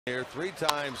Here 3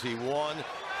 times he won,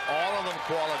 all of them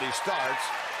quality starts.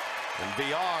 And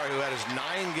VR, who had his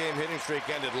 9-game hitting streak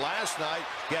ended last night,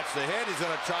 gets the hit. He's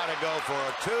going to try to go for a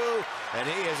 2, and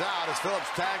he is out as Phillips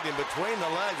tagged him between the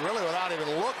legs, really without even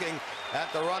looking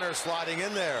at the runner sliding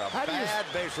in there. A bad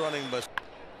base running.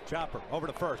 Chopper over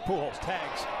to first. Pujols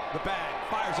tags the bag,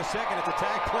 fires a second. It's a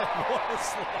tag play. What a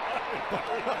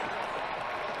slide!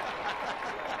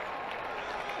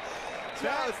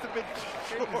 That was the big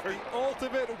short. The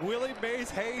ultimate Willie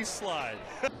Mays Hayes slide.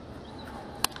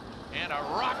 And a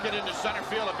rocket into center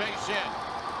field, a base hit.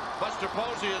 Buster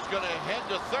Posey is going to head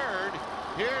to third.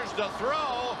 Here's the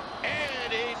throw,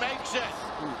 and he makes it.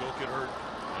 Ooh, don't get hurt.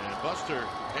 And Buster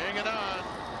hanging on.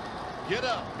 Get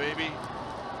up, baby.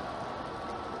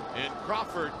 And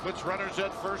Crawford puts runners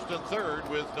at first and third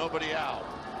with nobody out.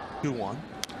 2-1.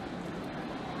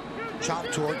 Chop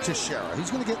toward Teixeira. He's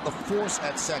going to get the force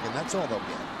at second. That's all they'll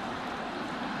get.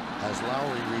 As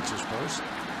Lowry reaches first.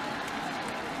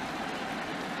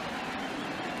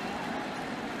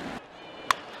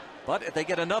 But if they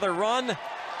get another run,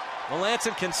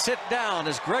 Melanson can sit down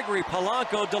as Gregory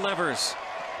Polanco delivers.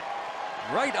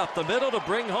 Right up the middle to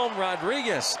bring home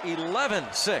Rodriguez.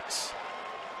 11-6.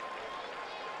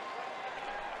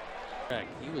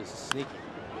 He was sneaky.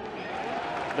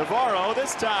 Navarro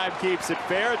this time keeps it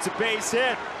fair. It's a base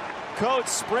hit.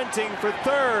 Coates sprinting for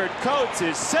third. Coates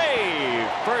is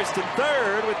saved. First and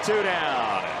third with 2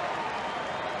 down.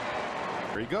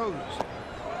 Here he goes.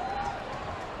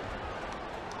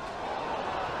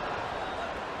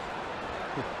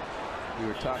 You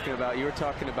were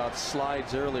talking about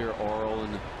slides earlier, Oral,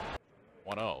 and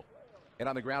 1-0. And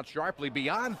on the ground sharply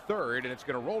beyond third, and it's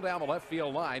going to roll down the left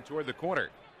field line toward the corner.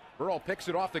 Burrell picks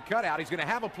it off the cutout. He's going to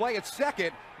have a play at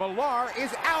second. Millar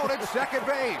is out at second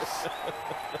base.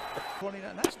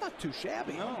 29. That's not too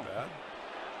shabby. No.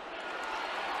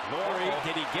 Lowry,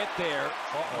 did he get there?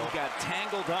 He got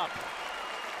tangled up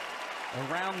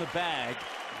around the bag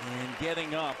and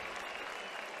getting up.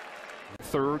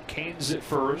 Third, Cain's at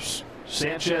first.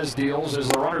 Sanchez deals as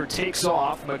the runner takes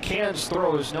off. McCann's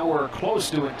throw is nowhere close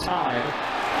to in time.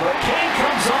 But Cain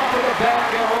comes off of the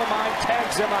bag and Romine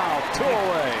tags him out. 2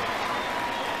 away.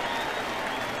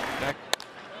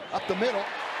 Up the middle.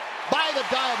 By the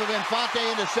dive of Infante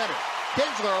into center.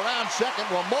 Kinsler around second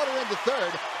will motor into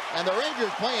third. And the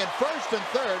Rangers playing first and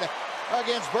third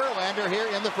against Verlander here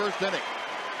in the first inning.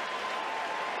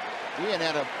 Ian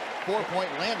had a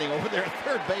 4-point landing over there at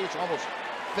third base, almost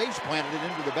face planted it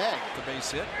into the bag. The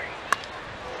base hit.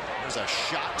 There's a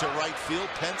shot to right field.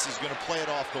 Pence is going to play it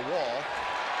off the wall.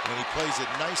 And he plays it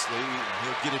nicely.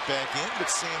 He'll get it back in, but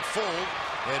Sam fold.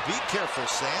 And be careful,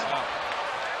 Sam. Wow.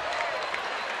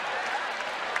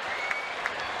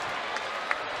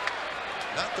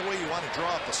 Not the way you want to draw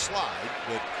up a slide,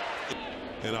 but.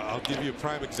 And I'll give you a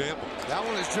prime example. That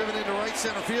one is driven into right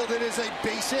center field. It is a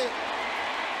base hit.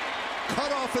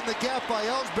 Cut off in the gap by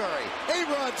Ellsbury.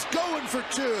 A-Rod's going for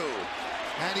 2.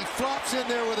 And he flops in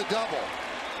there with a double.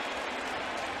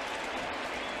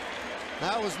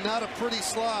 That was not a pretty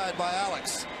slide by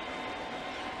Alex.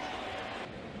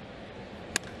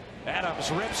 Adams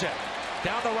rips it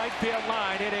down the right field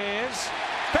line. It is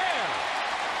fair.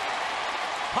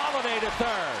 Holiday to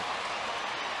third.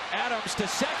 Adams to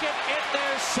second. In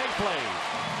there safely.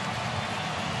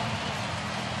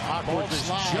 Ball just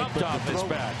jumped off his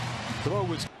back. Throw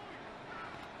was.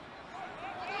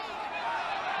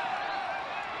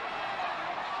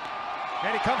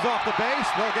 And he comes off the base.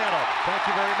 They'll get him. Thank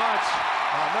you very much.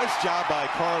 Nice job by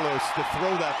Carlos to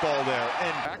throw that ball there.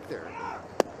 And back there.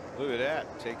 Look at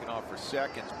that. Taking off for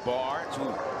seconds. Barnes. Ooh,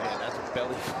 man, that's a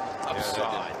belly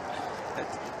upside.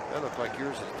 That looked like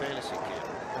yours as a fantasy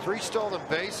kid. 3 stolen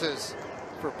bases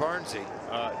for Barnesy.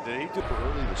 Did he do it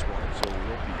early this morning, so he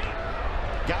won't be.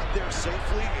 Got there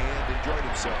safely and enjoyed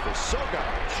himself as Sogar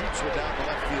shoots one down the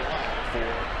left field line for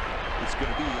it's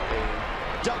going to be a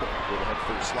double with a head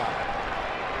first slide.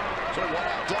 So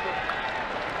 1-out double.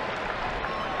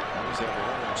 Always have a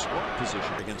runner in scoring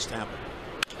position against Tampa.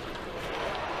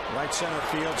 Right center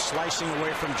field, slicing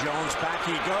away from Jones. Back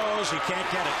he goes. He can't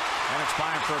get it. And it's by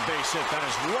him for a base hit. That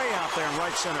is way out there in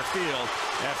right center field.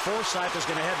 And Forsythe is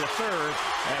going to head to third.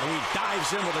 And he dives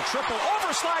in with a triple.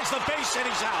 Overslides the base and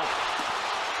he's out.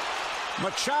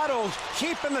 Machado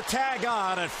keeping the tag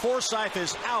on, and Forsythe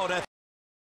is out at